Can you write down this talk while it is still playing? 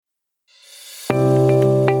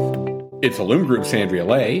It's Illume Group's Andrea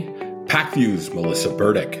Lay, PackView's Melissa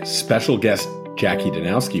Burdick, special guest Jackie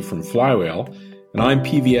Danowski from Flywheel, and I'm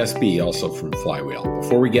PVSB, also from Flywheel.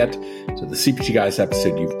 Before we get to the CPG Guys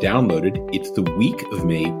episode you've downloaded, it's the week of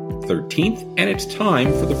May 13th, and it's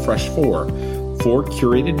time for the Fresh Four. Four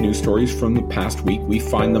curated news stories from the past week. We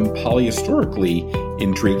find them polyhistorically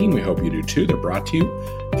intriguing. We hope you do too. They're brought to you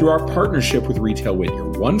through our partnership with RetailWit, your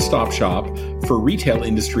one-stop shop for retail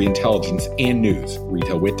industry intelligence and news.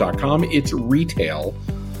 RetailWit.com. It's retail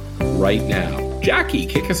right now. Jackie,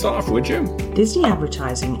 kick us off, would you? Disney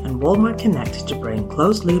Advertising and Walmart connect to bring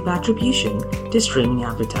closed-loop attribution to streaming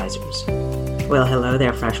advertisers. Well, hello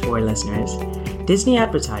there, Fresh Four listeners. Disney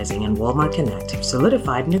Advertising and Walmart Connect have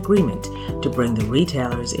solidified an agreement to bring the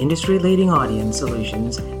retailer's industry-leading audience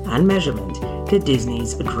solutions and measurement to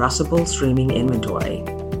Disney's addressable streaming inventory.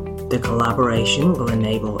 The collaboration will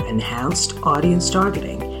enable enhanced audience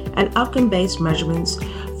targeting and outcome-based measurements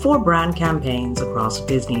for brand campaigns across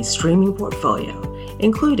Disney's streaming portfolio,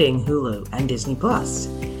 including Hulu and Disney+.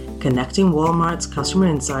 Connecting Walmart's customer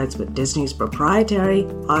insights with Disney's proprietary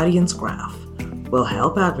audience graph will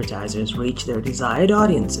help advertisers reach their desired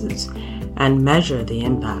audiences and measure the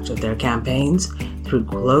impact of their campaigns through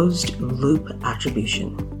closed-loop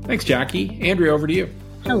attribution. Thanks, Jackie. Andrea, over to you.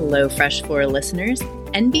 Hello, Fresh Four listeners.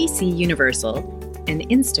 NBC Universal and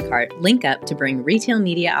Instacart link up to bring retail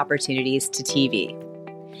media opportunities to TV.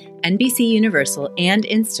 NBC Universal and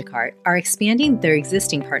Instacart are expanding their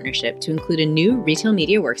existing partnership to include a new retail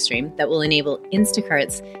media workstream that will enable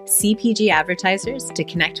Instacart's CPG advertisers to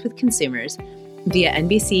connect with consumers via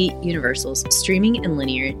NBC Universal's streaming and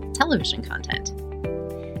linear television content.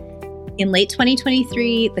 In late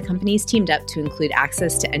 2023, the companies teamed up to include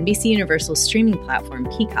access to NBC Universal's streaming platform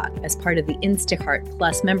Peacock as part of the Instacart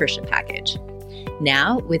Plus membership package.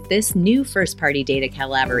 Now, with this new first-party data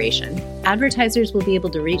collaboration, advertisers will be able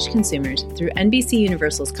to reach consumers through NBC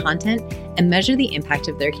Universal's content and measure the impact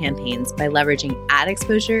of their campaigns by leveraging ad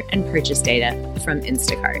exposure and purchase data from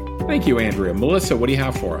Instacart. Thank you, Andrea. Melissa, what do you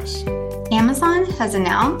have for us? Amazon has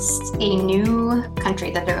announced a new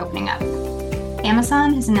country that they're opening up.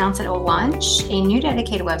 Amazon has announced that it will launch a new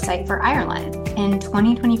dedicated website for Ireland in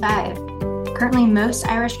 2025. Currently, most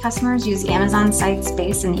Irish customers use Amazon sites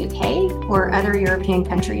based in the UK or other European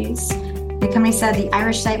countries. The company said the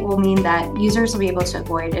Irish site will mean that users will be able to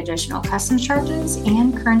avoid additional customs charges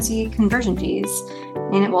and currency conversion fees,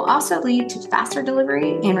 and it will also lead to faster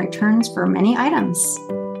delivery and returns for many items.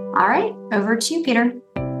 All right, over to you, Peter.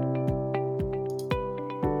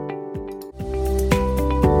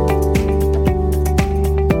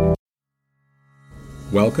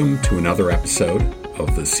 Welcome to another episode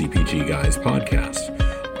of the CPG Guys podcast.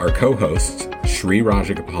 Our co-hosts, Sri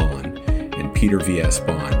Rajagopalan and Peter V.S.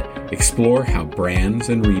 Bond, explore how brands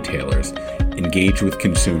and retailers engage with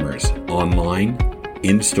consumers online,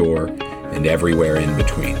 in-store, and everywhere in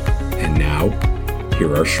between. And now,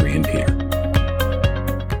 here are Sri and Peter.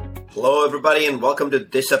 Hello, everybody, and welcome to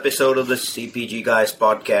this episode of the CPG Guys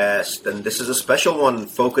podcast. And this is a special one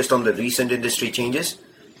focused on the recent industry changes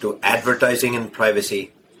to advertising and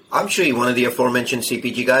privacy. I'm Sri, one of the aforementioned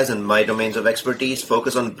CPG guys, and my domains of expertise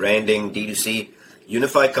focus on branding, D2C,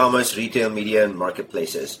 unified commerce, retail media, and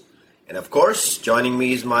marketplaces. And of course, joining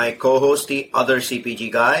me is my co-host, the other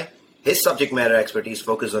CPG guy. His subject matter expertise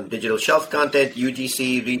focuses on digital shelf content,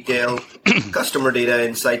 UGC, retail, customer data,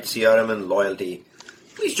 insight, CRM, and loyalty.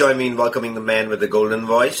 Please join me in welcoming the man with the golden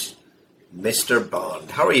voice, Mr. Bond.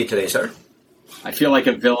 How are you today, sir? I feel like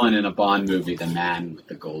a villain in a Bond movie, the man with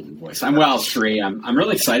the golden voice. I'm well, Sri. I'm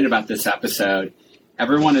really excited about this episode.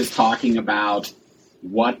 Everyone is talking about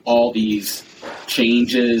what all these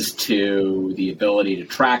changes to the ability to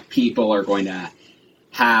track people are going to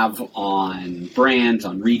have on brands,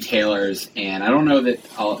 on retailers, and I don't know that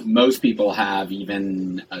most people have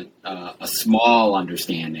even a small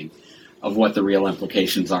understanding of what the real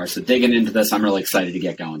implications are. So digging into this, I'm really excited to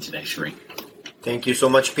get going today, Sri. Thank you so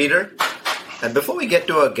much, Peter. And before we get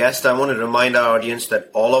to our guest, I want to remind our audience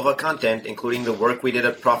that all of our content, including the work we did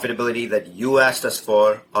at Profitability that you asked us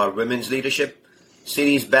for, our Women's Leadership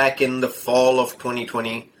series back in the fall of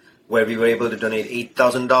 2020, where we were able to donate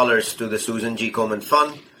 $8,000 to the Susan G. Komen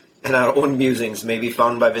Fund, and our own musings may be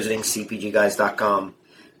found by visiting cpgguys.com.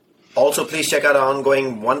 Also, please check out our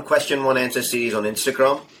ongoing One Question, One Answer series on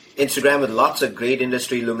Instagram with lots of great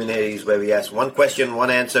industry luminaries where we ask one question,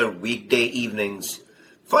 one answer weekday evenings.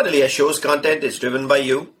 Finally, our show's content is driven by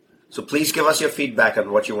you, so please give us your feedback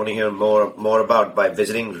on what you want to hear more about by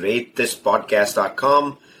visiting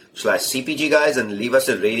ratethispodcast.com/CPGguys and leave us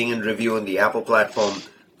a rating and review on the Apple platform.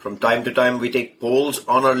 From time to time, we take polls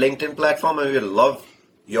on our LinkedIn platform, and we love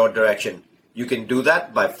your direction. You can do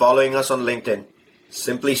that by following us on LinkedIn.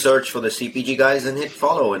 Simply search for the CPG Guys and hit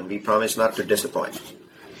follow, and we promise not to disappoint.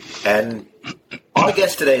 And our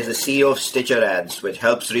guest today is the CEO of StitcherAds, which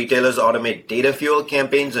helps retailers automate data-fueled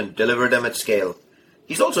campaigns and deliver them at scale.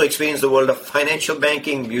 He's also experienced the world of financial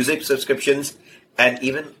banking, music subscriptions, and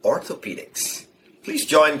even orthopedics. Please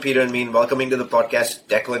join Peter and me in welcoming to the podcast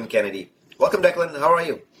Declan Kennedy. Welcome, Declan. How are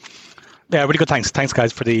you? Yeah, really good. Thanks. Thanks,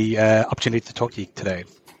 guys, for the opportunity to talk to you today.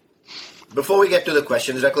 Before we get to the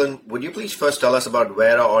questions, Declan, would you please first tell us about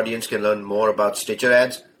where our audience can learn more about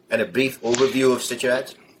StitcherAds and a brief overview of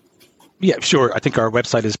StitcherAds? Yeah, sure. I think our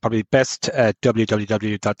website is probably best at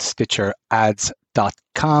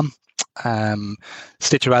www.stitcherads.com.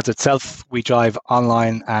 StitcherAds itself, we drive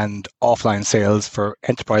online and offline sales for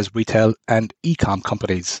enterprise, retail, and e-com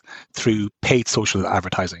companies through paid social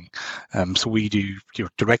advertising. So we do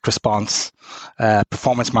direct response,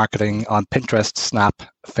 performance marketing on Pinterest, Snap,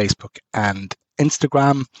 Facebook, and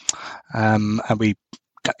Instagram, and we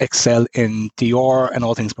excel in DR and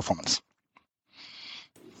all things performance.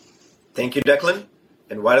 Thank you, Declan.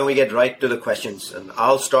 And why don't we get right to the questions? And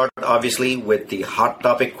I'll start, obviously, with the hot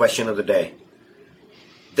topic question of the day.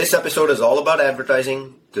 This episode is all about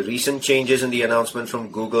advertising, the recent changes in the announcement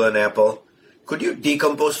from Google and Apple. Could you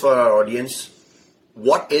decompose for our audience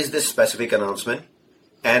what is this specific announcement?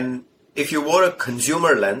 And if you wore a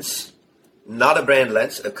consumer lens, not a brand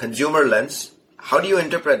lens, a consumer lens, how do you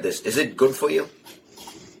interpret this? Is it good for you?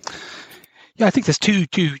 Yeah, I think there's two.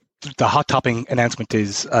 The hot topping announcement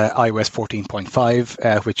is iOS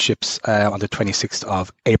 14.5, which ships on the 26th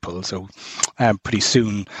of April, so pretty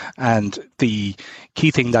soon. And the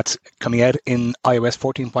key thing that's coming out in iOS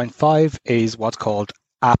 14.5 is what's called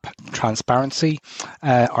app transparency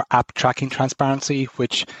or app tracking transparency,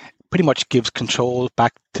 which pretty much gives control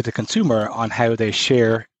back to the consumer on how they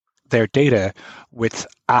share their data with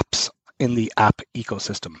apps in the app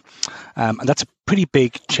ecosystem. And that's a pretty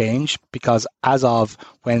big change because as of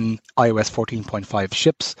when iOS 14.5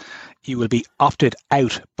 ships, you will be opted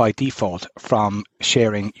out by default from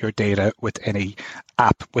sharing your data with any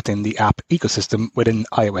app within the app ecosystem within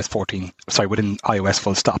iOS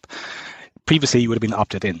full stop. Previously, you would have been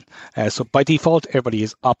opted in. So by default, everybody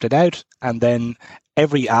is opted out, and then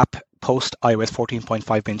every app post iOS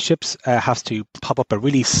 14.5 bin ships has to pop up a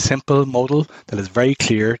really simple modal that is very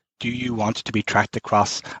clear. Do you want to be tracked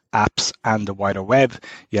across apps and the wider web?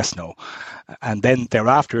 Yes, no. And then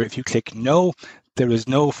thereafter, if you click no, there is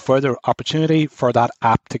no further opportunity for that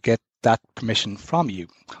app to get that permission from you.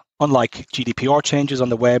 Unlike GDPR changes on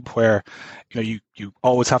the web where you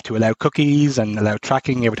always have to allow cookies and allow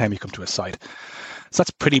tracking every time you come to a site. So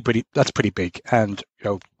that's pretty big. And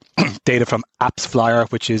data from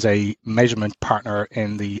AppsFlyer, which is a measurement partner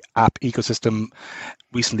in the app ecosystem,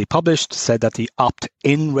 recently published, said that the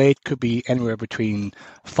opt-in rate could be anywhere between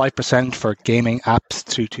 5% for gaming apps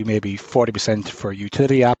through to maybe 40% for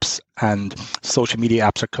utility apps, and social media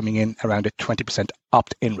apps are coming in around a 20%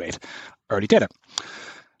 opt-in rate. Early data.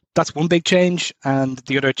 That's one big change. And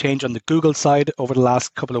the other change on the Google side over the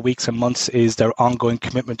last couple of weeks and months is their ongoing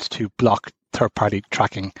commitment to block third-party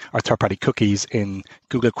tracking or third-party cookies in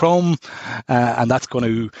Google Chrome. And that's going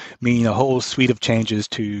to mean a whole suite of changes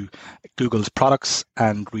to Google's products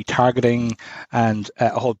and retargeting and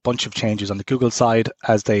a whole bunch of changes on the Google side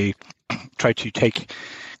as they try to take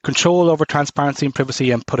control over transparency and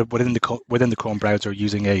privacy and put it within the Chrome browser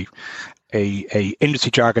using a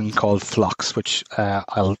industry jargon called flocks, which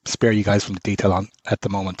I'll spare you guys from the detail on at the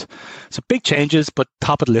moment. So big changes, but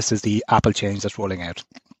top of the list is the Apple change that's rolling out.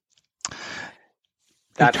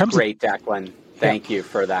 That's great, Declan. Thank you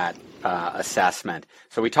for that assessment.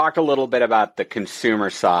 So we talked a little bit about the consumer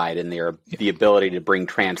side and the ability to bring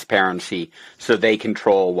transparency so they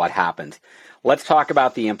control what happens. Let's talk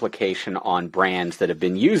about the implication on brands that have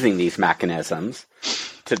been using these mechanisms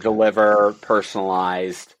to deliver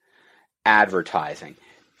personalized advertising.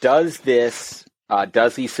 Does these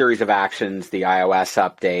series of actions, the iOS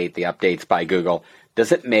update, the updates by Google,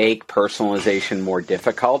 does it make personalization more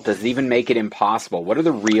difficult? Does it even make it impossible? What are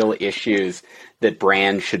the real issues that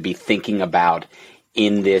brands should be thinking about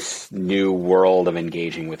in this new world of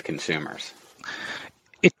engaging with consumers?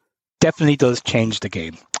 It definitely does change the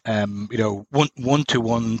game.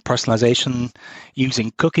 One-to-one personalization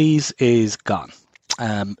using cookies is gone.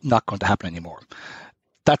 Not going to happen anymore.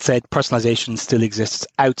 That said, personalization still exists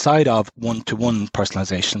outside of one-to-one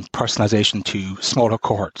personalization to smaller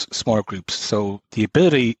cohorts, smaller groups. So the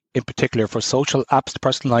ability in particular for social apps to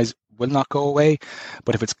personalize will not go away,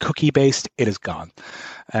 but if it's cookie-based, it is gone.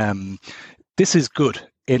 This is good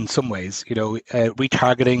in some ways.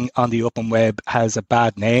 Retargeting on the open web has a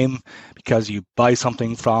bad name because you buy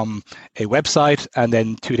something from a website and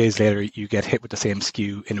then 2 days later you get hit with the same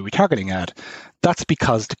SKU in a retargeting ad. That's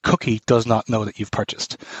because the cookie does not know that you've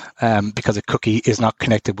purchased, because a cookie is not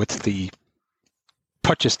connected with the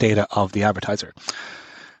purchase data of the advertiser.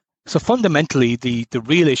 So fundamentally, the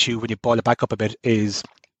real issue, when you boil it back up a bit, is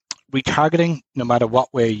retargeting, no matter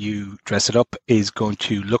what way you dress it up, is going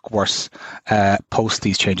to look worse post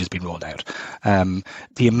these changes being rolled out.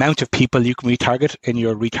 The amount of people you can retarget in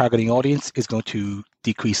your retargeting audience is going to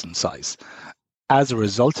decrease in size. As a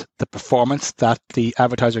result, the performance that the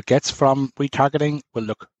advertiser gets from retargeting will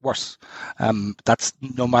look worse. That's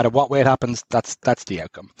no matter what way it happens, that's the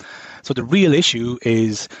outcome. So the real issue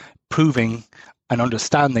is proving and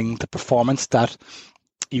understanding the performance that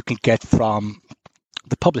you can get from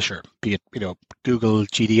the publisher, be it Google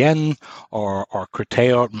GDN or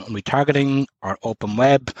Criteo retargeting or Open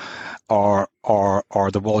Web or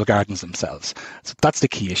the walled gardens themselves. So that's the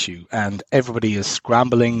key issue, and everybody is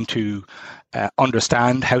scrambling to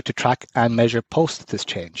understand how to track and measure post this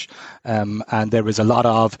change. And there is a lot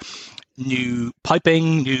of new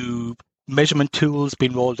piping, new measurement tools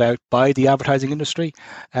being rolled out by the advertising industry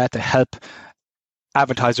to help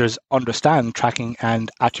advertisers understand tracking and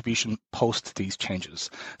attribution post these changes.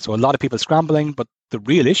 So a lot of people scrambling, but the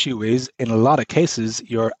real issue is, in a lot of cases,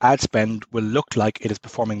 your ad spend will look like it is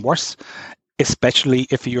performing worse, especially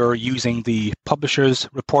if you're using the publisher's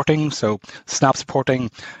reporting. So Snap's reporting,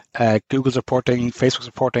 Google's reporting, Facebook's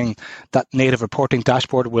reporting, that native reporting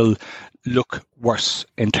dashboard will look worse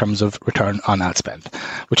in terms of return on ad spend,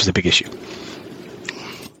 which is a big issue.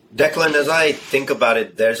 Declan, as I think about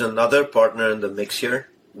it, there's another partner in the mix here,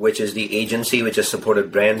 which is the agency which has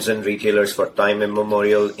supported brands and retailers for time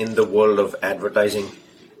immemorial in the world of advertising.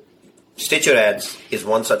 StitcherAds is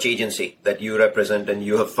one such agency that you represent and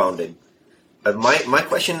you have founded. My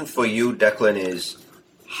question for you, Declan, is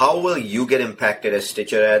how will you get impacted as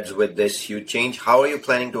StitcherAds with this huge change? How are you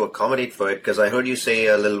planning to accommodate for it? Because I heard you say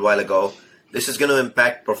a little while ago, this is going to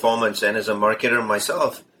impact performance. And as a marketer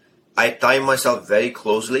myself, I tie myself very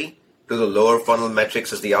closely to the lower funnel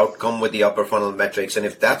metrics as the outcome with the upper funnel metrics. And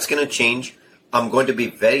if that's going to change, I'm going to be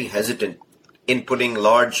very hesitant in putting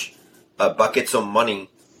large buckets of money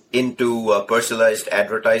into personalized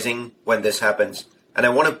advertising when this happens. And I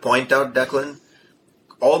want to point out, Declan,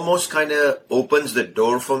 almost kind of opens the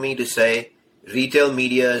door for me to say retail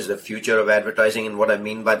media is the future of advertising. And what I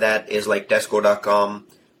mean by that is like Tesco.com,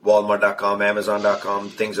 Walmart.com, Amazon.com,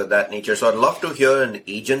 things of that nature. So I'd love to hear an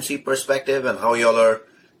agency perspective and how y'all are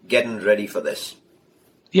getting ready for this.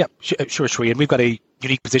 Yeah, sure, Sri. And we've got a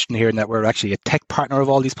unique position here in that we're actually a tech partner of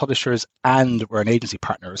all these publishers and we're an agency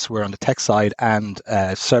partner. So we're on the tech side and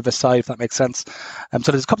service side, if that makes sense.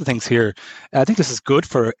 So there's a couple of things here. I think this is good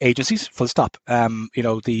for agencies, full stop. Over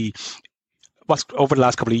the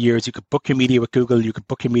last couple of years, you could book your media with Google, you could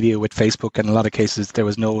book your media with Facebook, and in a lot of cases, there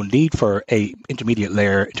was no need for a intermediate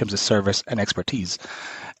layer in terms of service and expertise.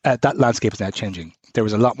 That landscape is now changing. There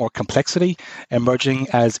is a lot more complexity emerging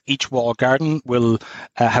as each walled garden will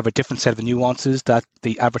have a different set of nuances that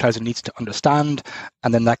the advertiser needs to understand,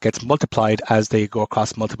 and then that gets multiplied as they go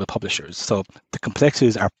across multiple publishers. So the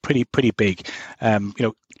complexities are pretty big.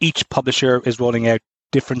 Each publisher is rolling out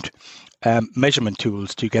different measurement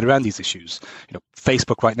tools to get around these issues.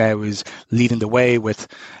 Facebook right now is leading the way with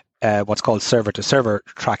what's called server-to-server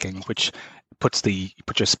tracking, which puts your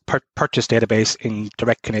purchase database in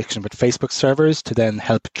direct connection with Facebook servers to then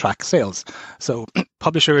help track sales. So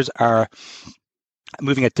publishers are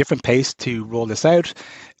moving at different pace to roll this out.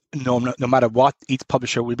 No matter what, each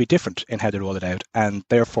publisher will be different in how they roll it out. And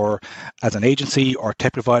therefore, as an agency or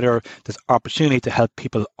tech provider, there's opportunity to help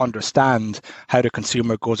people understand how the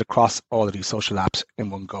consumer goes across all of these social apps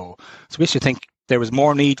in one go. So we actually think there is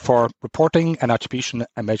more need for reporting and attribution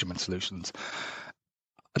and measurement solutions.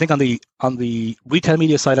 I think on the retail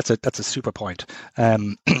media side, that's a super point.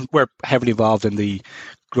 We're heavily involved in the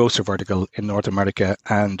grocer vertical in North America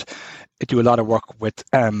and do a lot of work with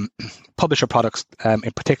publisher products,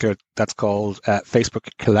 in particular, that's called Facebook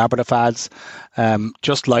Collaborative Ads.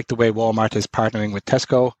 Just like the way Walmart is partnering with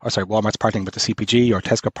Walmart's partnering with the CPG or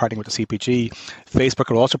Tesco partnering with the CPG,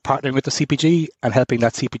 Facebook are also partnering with the CPG and helping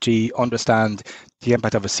that CPG understand the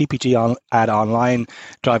impact of a CPG ad online,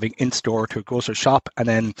 driving in-store to a grocer shop, and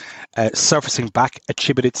then surfacing back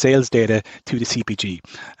attributed sales data to the CPG.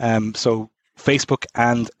 So Facebook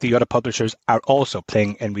and the other publishers are also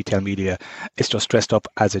playing in retail media. It's just dressed up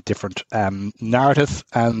as a different narrative,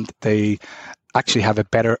 and they actually have a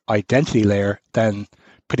better identity layer than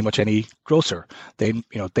pretty much any grocer.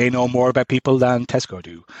 They know more about people than Tesco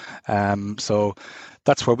do. So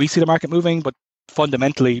that's where we see the market moving. But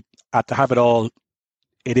fundamentally, at the heart of it all,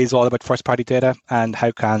 it is all about first-party data and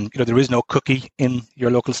how there is no cookie in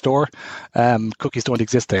your local store. Cookies don't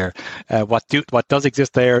exist there. What does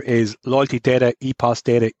exist there is loyalty data, EPOS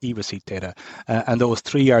data, e-receipt data. And those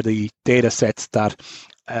three are the data sets that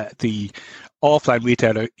the offline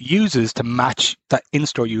retailer uses to match that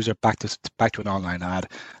in-store user back to an online ad.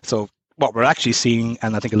 So what we're actually seeing,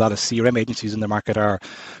 and I think a lot of CRM agencies in the market are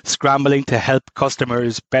scrambling to help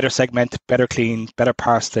customers better segment, better clean, better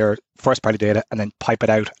parse their first-party data, and then pipe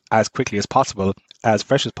it out as quickly as possible, as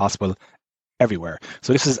fresh as possible, everywhere.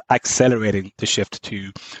 So this is accelerating the shift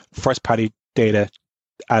to first-party data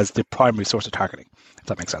as the primary source of targeting, if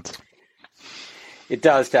that makes sense. It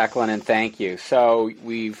does, Declan, and thank you. So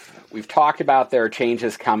we've talked about there are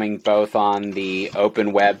changes coming both on the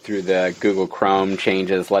open web through the Google Chrome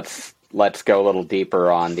changes. Let's go a little deeper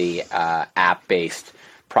on the app-based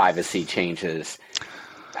privacy changes.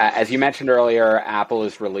 As you mentioned earlier, Apple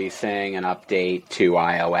is releasing an update to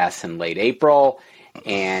iOS in late April,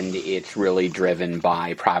 and it's really driven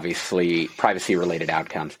by privacy-related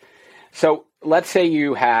outcomes. So let's say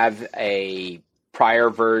you have a prior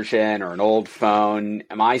version or an old phone.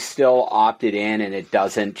 Am I still opted in and it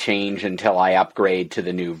doesn't change until I upgrade to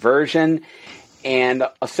the new version? And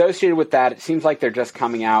associated with that, it seems like they're just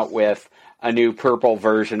coming out with a new purple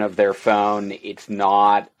version of their phone. It's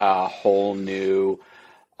not a whole new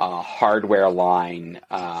hardware line.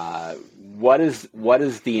 What is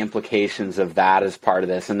the implications of that as part of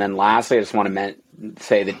this? And then lastly, I just want to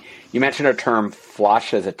say that you mentioned a term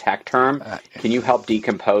flush as a tech term. Can you help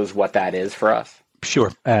decompose what that is for us?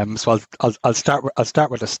 Sure. So I'll start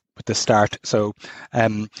with the start. So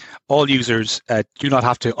all users do not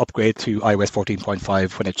have to upgrade to iOS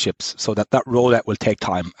 14.5 when it ships. So that rollout will take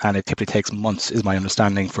time, and it typically takes months, is my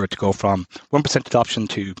understanding, for it to go from 1% adoption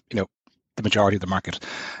to the majority of the market.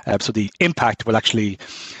 So the impact will actually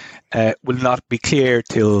will not be clear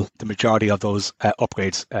till the majority of those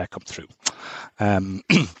upgrades come through.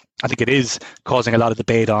 I think it is causing a lot of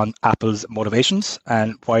debate on Apple's motivations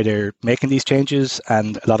and why they're making these changes,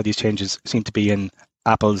 and a lot of these changes seem to be in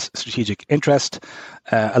Apple's strategic interest.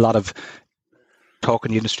 A lot of talk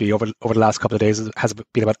in the industry over the last couple of days has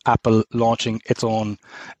been about Apple launching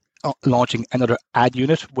another ad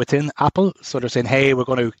unit within Apple. So they're saying, hey, we're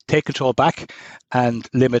going to take control back and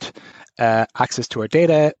limit access to our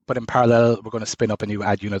data, but in parallel, we're going to spin up a new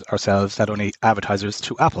ad unit ourselves that only advertisers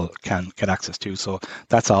to Apple can get access to. So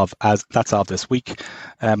that's of this week,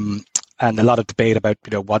 and a lot of debate about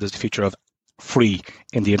what is the future of free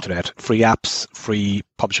in the internet, free apps, free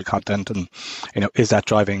publisher content, and is that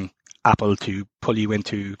driving Apple to pull you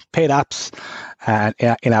into paid apps and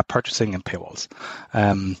in-app purchasing and paywalls.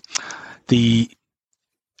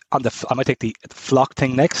 I might take the Flock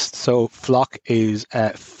thing next. So Flock is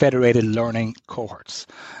federated learning cohorts,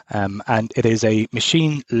 and it is a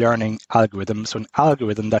machine learning algorithm. So an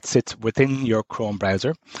algorithm that sits within your Chrome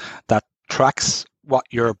browser that tracks what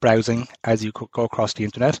you're browsing as you go across the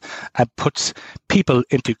internet and puts people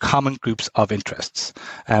into common groups of interests.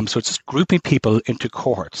 So it's just grouping people into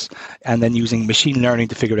cohorts and then using machine learning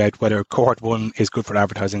to figure out whether cohort 1 is good for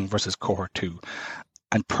advertising versus cohort 2.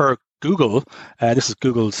 And per Google, this is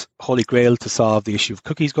Google's holy grail to solve the issue of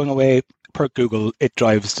cookies going away. Per Google, it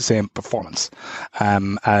drives the same performance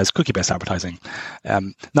as cookie-based advertising.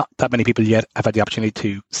 Not that many people yet have had the opportunity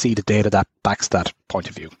to see the data that backs that point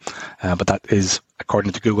of view, but that is,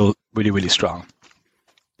 according to Google, really, really strong.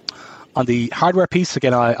 On the hardware piece,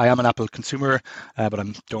 again, I am an Apple consumer, but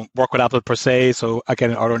I don't work with Apple per se. So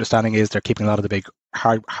again, our understanding is they're keeping a lot of the big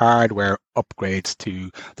hardware upgrades to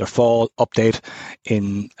their fall update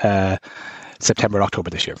in September, October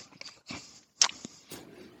this year.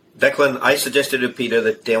 Declan, I suggested to Peter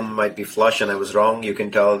that Tim might be flush, and I was wrong. You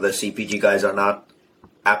can tell the CPG guys are not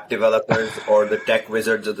app developers or the tech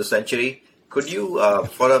wizards of the century. Could you,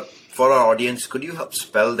 for our audience, could you help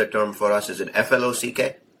spell the term for us? Is it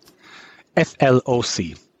FLOCK?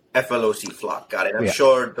 FLOC. FLOC, Flock. Got it. I'm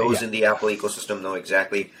sure those in the Apple ecosystem know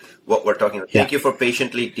exactly what we're talking about. Thank you for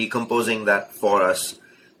patiently decomposing that for us.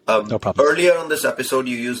 No problem. Earlier on this episode,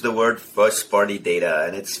 you used the word first-party data,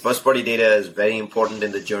 and first-party data is very important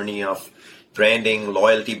in the journey of branding,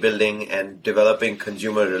 loyalty building, and developing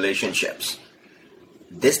consumer relationships.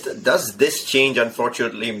 Does this change,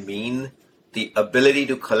 unfortunately, mean the ability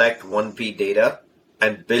to collect 1P data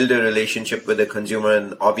and build a relationship with the consumer,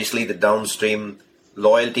 and obviously the downstream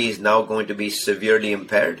loyalty is now going to be severely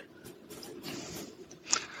impaired?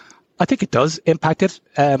 I think it does impact it.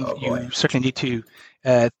 You certainly need to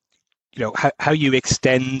how you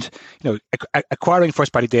extend, acquiring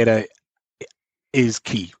first-party data is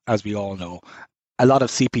key, as we all know. A lot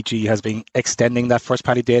of CPG has been extending that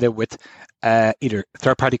first-party data with either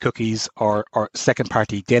third-party cookies or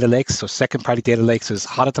second-party data lakes. So second-party data lakes is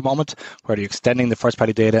hot at the moment, where you're extending the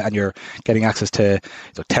first-party data and you're getting access to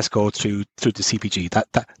Tesco through the CPG.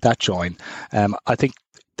 That join. I think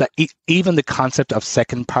that even the concept of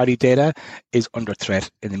second-party data is under threat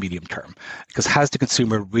in the medium term, because has the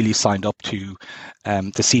consumer really signed up to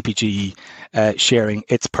the CPG sharing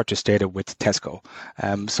its purchase data with Tesco?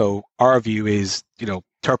 So our view is,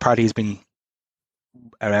 third-party has been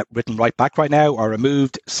written right back right now or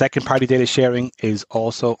removed. Second-party data sharing is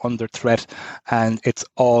also under threat, and it's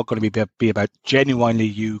all going to be about genuinely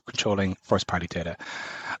you controlling first-party data.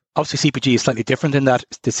 Obviously, CPG is slightly different in that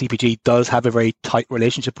the CPG does have a very tight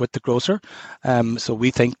relationship with the grocer. So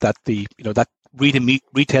we think that that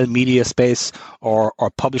retail media space or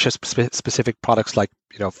publisher specific products like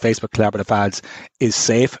Facebook collaborative ads is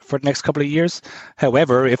safe for the next couple of years.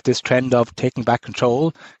 However, if this trend of taking back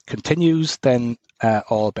control continues, then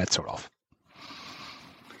all bets are off.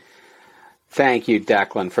 Thank you,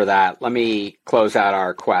 Declan, for that. Let me close out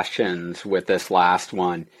our questions with this last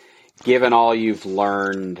one. Given all you've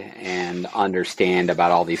learned and understand about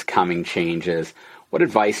all these coming changes, what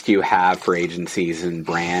advice do you have for agencies and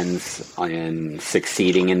brands in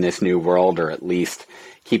succeeding in this new world, or at least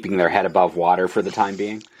keeping their head above water for the time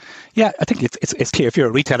being? Yeah, I think it's clear. If you're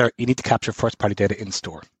a retailer, you need to capture first-party data in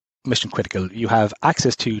store. Mission critical. You have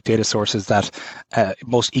access to data sources that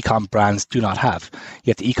most e-com brands do not have.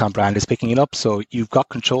 Yet the e-com brand is picking it up, so you've got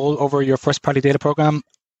control over your first-party data program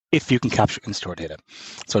if you can capture in-store data.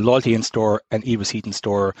 So loyalty in-store and e-receipt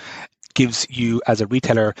in-store gives you, as a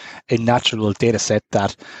retailer, a natural data set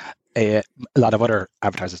that a lot of other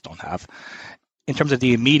advertisers don't have. In terms of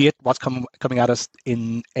the immediate, what's coming at us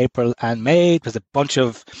in April and May, there's a bunch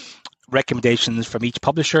of recommendations from each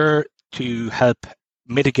publisher to help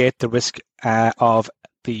mitigate the risk of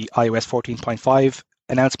the iOS 14.5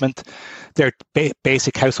 announcement. They're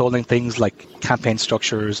basic householding things like campaign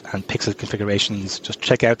structures and pixel configurations. Just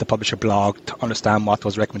check out the publisher blog to understand what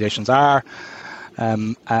those recommendations are.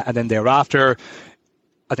 And then thereafter,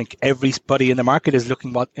 I think everybody in the market is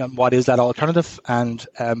looking what is that alternative, and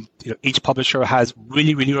each publisher has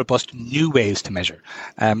really, really robust new ways to measure.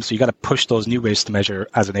 So you got to push those new ways to measure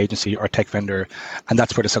as an agency or tech vendor, and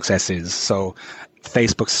that's where the success is. So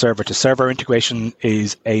Facebook's server-to-server integration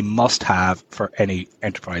is a must-have for any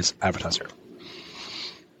enterprise advertiser.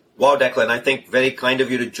 Wow, Declan, I think very kind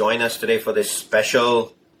of you to join us today for this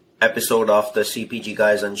special episode of the CPG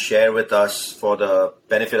Guys and share with us, for the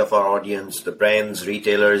benefit of our audience, the brands,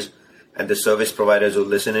 retailers, and the service providers who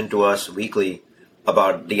listen in to us weekly,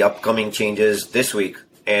 about the upcoming changes this week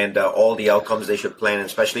and all the outcomes they should plan,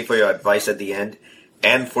 especially for your advice at the end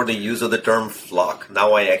and for the use of the term flock.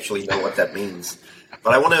 Now I actually know what that means.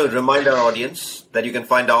 But I want to remind our audience that you can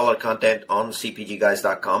find all our content on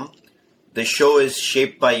cpgguys.com. The show is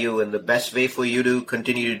shaped by you, and the best way for you to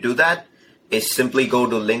continue to do that is simply go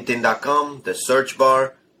to linkedin.com, the search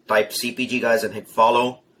bar, type CPG Guys and hit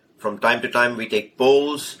follow. From time to time, we take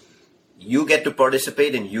polls. You get to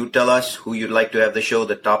participate, and you tell us who you'd like to have the show,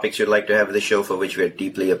 the topics you'd like to have the show, for which we're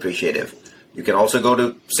deeply appreciative. You can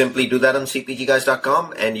also simply do that on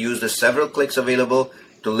cpgguys.com and use the several clicks available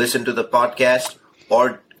to listen to the podcast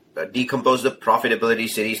or decompose the profitability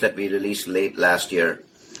series that we released late last year.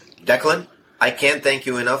 Declan, I can't thank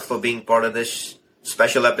you enough for being part of this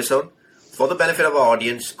special episode. For the benefit of our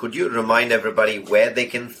audience, could you remind everybody where they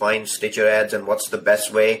can find StitcherAds and what's the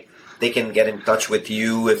best way they can get in touch with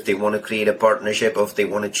you if they want to create a partnership or if they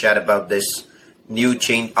want to chat about this new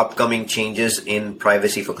upcoming changes in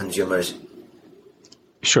privacy for consumers?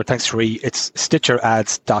 Sure, thanks, Sri. It's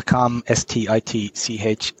StitcherAds.com,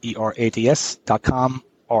 StitcherAds.com,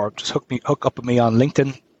 or just hook up with me on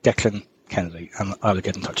LinkedIn, Declan Kennedy, and I'll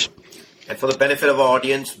get in touch. And for the benefit of our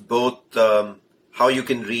audience, both how you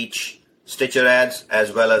can reach StitcherAds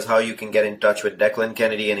as well as how you can get in touch with Declan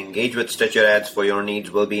Kennedy and engage with StitcherAds for your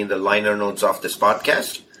needs will be in the liner notes of this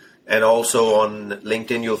podcast. And also on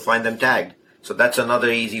LinkedIn, you'll find them tagged. So that's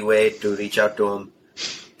another easy way to reach out to them.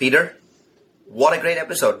 Peter, what a great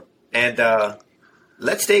episode. And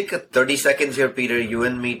let's take 30 seconds here, Peter, you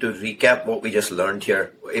and me, to recap what we just learned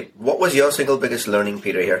here. What was your single biggest learning,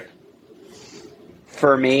 Peter, here?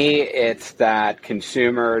 For me, it's that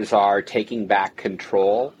consumers are taking back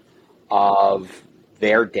control of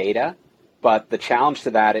their data. But the challenge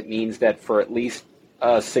to that, it means that for at least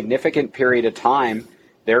a significant period of time,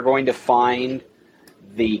 they're going to find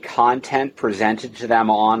the content presented to them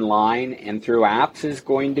online and through apps is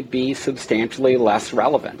going to be substantially less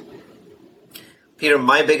relevant. Peter,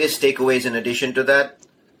 my biggest takeaways in addition to that,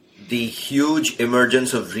 the huge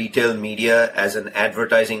emergence of retail media as an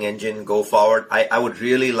advertising engine go forward. I would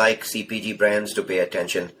really like CPG brands to pay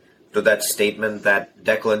attention to that statement that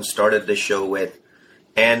Declan started the show with.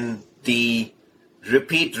 And the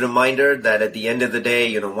repeat reminder that at the end of the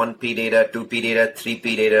day, 1P data, 2P data,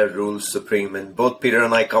 3P data rules supreme. And both Peter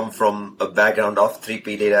and I come from a background of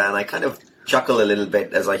 3P data, and I kind of chuckle a little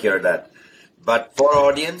bit as I hear that. But for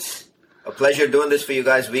our audience, a pleasure doing this for you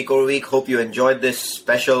guys week over week. Hope you enjoyed this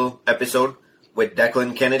special episode with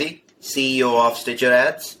Declan Kennedy, CEO of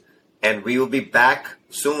StitcherAds. And we will be back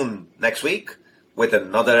soon next week with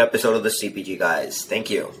another episode of the CPG Guys.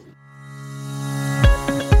 Thank you.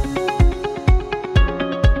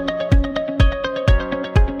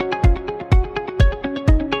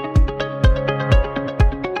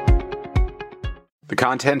 The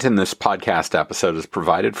content in this podcast episode is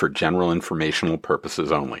provided for general informational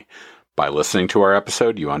purposes only. By listening to our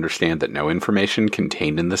episode, you understand that no information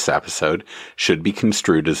contained in this episode should be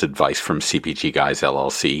construed as advice from CPG Guys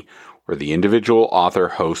LLC or the individual author,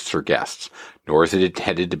 hosts, or guests, nor is it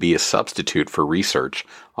intended to be a substitute for research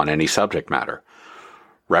on any subject matter.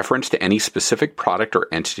 Reference to any specific product or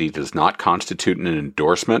entity does not constitute an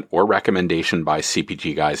endorsement or recommendation by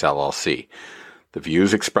CPG Guys LLC. The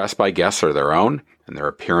views expressed by guests are their own, and their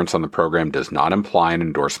appearance on the program does not imply an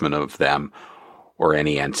endorsement of them or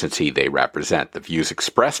any entity they represent. The views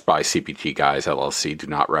expressed by CPG Guys LLC do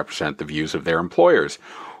not represent the views of their employers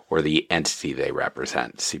or the entity they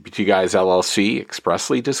represent. CPG Guys LLC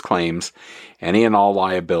expressly disclaims any and all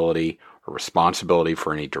liability or responsibility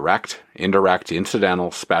for any direct, indirect,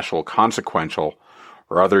 incidental, special, consequential,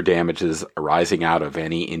 or other damages arising out of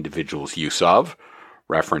any individual's use of,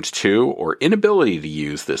 reference to, or inability to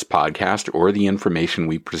use this podcast or the information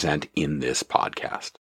we present in this podcast.